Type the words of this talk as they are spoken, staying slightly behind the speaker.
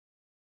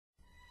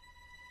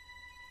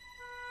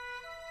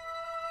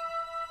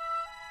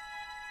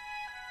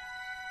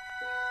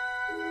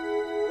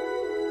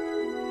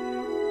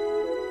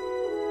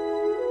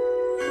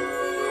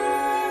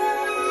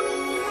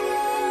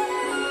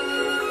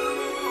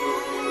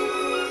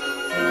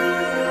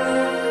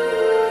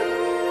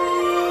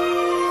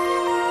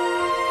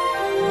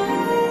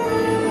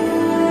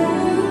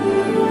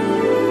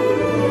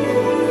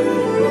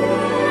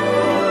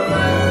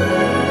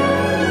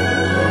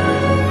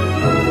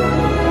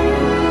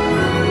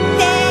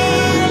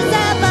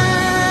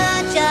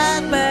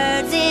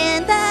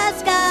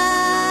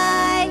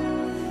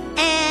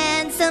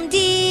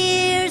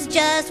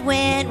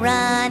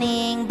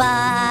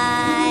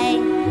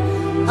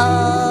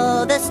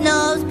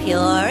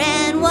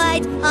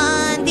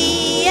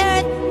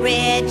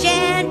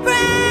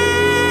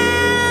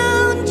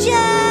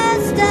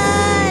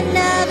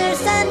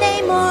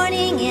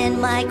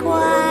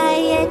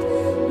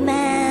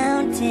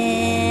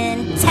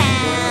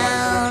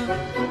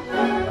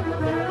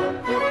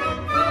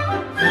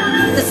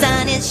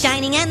is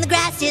shining and the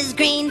grass is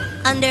green.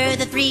 Under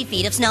the 3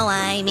 feet of snow,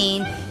 I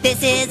mean.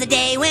 This is a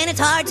day when it's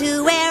hard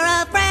to wear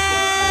a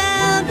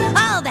frown.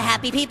 All the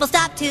happy people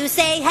stop to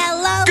say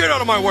hello. Get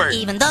out of my way!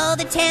 Even though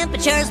the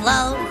temperature's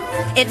low.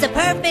 It's a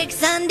perfect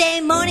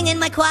Sunday morning in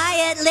my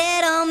quiet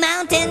little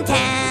mountain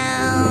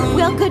town.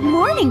 Well, good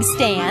morning,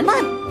 Stan.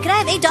 Mom, could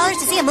I have $8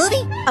 to see a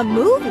movie? A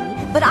movie?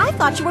 But I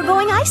thought you were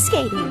going ice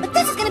skating. But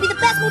this is gonna be the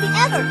best movie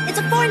ever. It's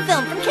a foreign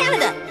film from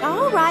Canada.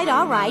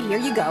 All right, here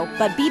you go.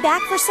 But be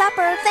back for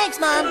supper. Thanks,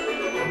 Mom.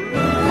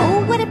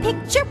 Oh, what a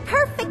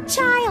picture-perfect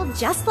child.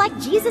 Just like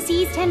Jesus,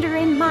 he's tender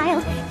and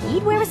mild.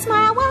 He'd wear a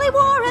smile while he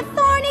wore a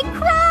thorny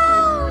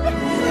crown.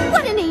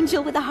 What an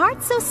angel with a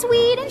heart so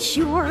sweet and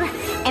sure,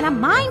 and a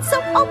mind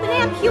so open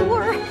and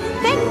pure.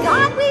 Thank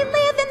God we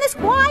live in this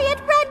quiet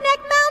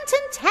redneck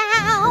mountain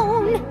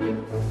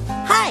town.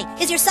 Hi,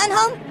 is your son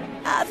home?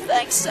 I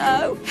think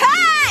so.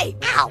 Hey!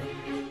 Ow!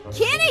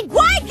 Kenny,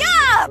 wake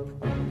up!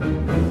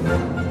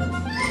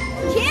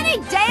 Kenny,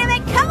 damn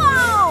it, come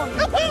on!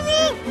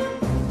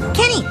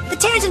 Kenny, the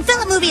Terence and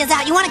Philip movie is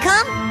out. You want to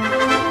come?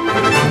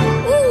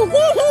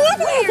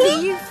 Where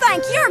do you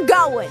think you're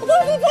going?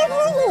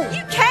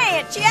 You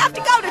can't. You have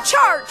to go to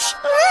church.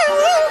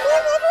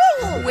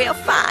 Well,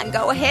 fine.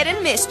 Go ahead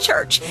and miss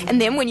church. And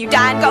then when you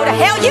die and go to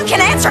hell, you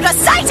can answer to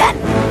Satan!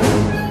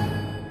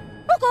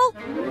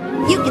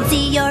 You can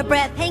see your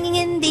breath hanging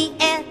in the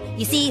air.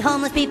 You see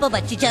homeless people,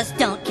 but you just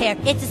don't care.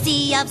 It's a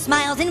sea of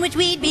smiles in which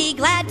we'd be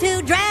glad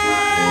to drown.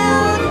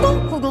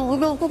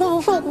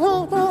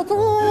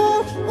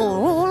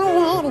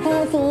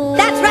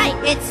 That's right,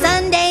 it's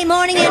Sunday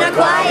morning in our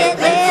quiet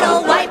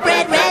little white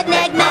bread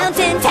redneck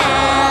mountain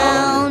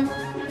town.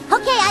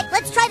 Okay, Ike,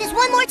 let's try this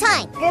one more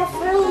time.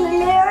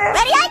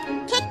 Ready,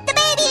 Ike? Kick the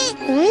baby.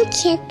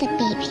 Kick the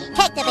baby.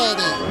 Kick the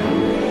baby.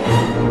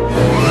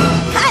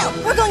 Kyle,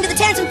 we're going to the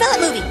Terence and Philip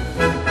movie.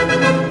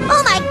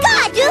 Oh my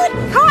God, dude!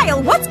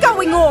 Kyle, what's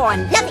going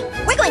on? Nothing.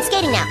 We're going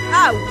skating now.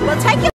 Oh, well, take your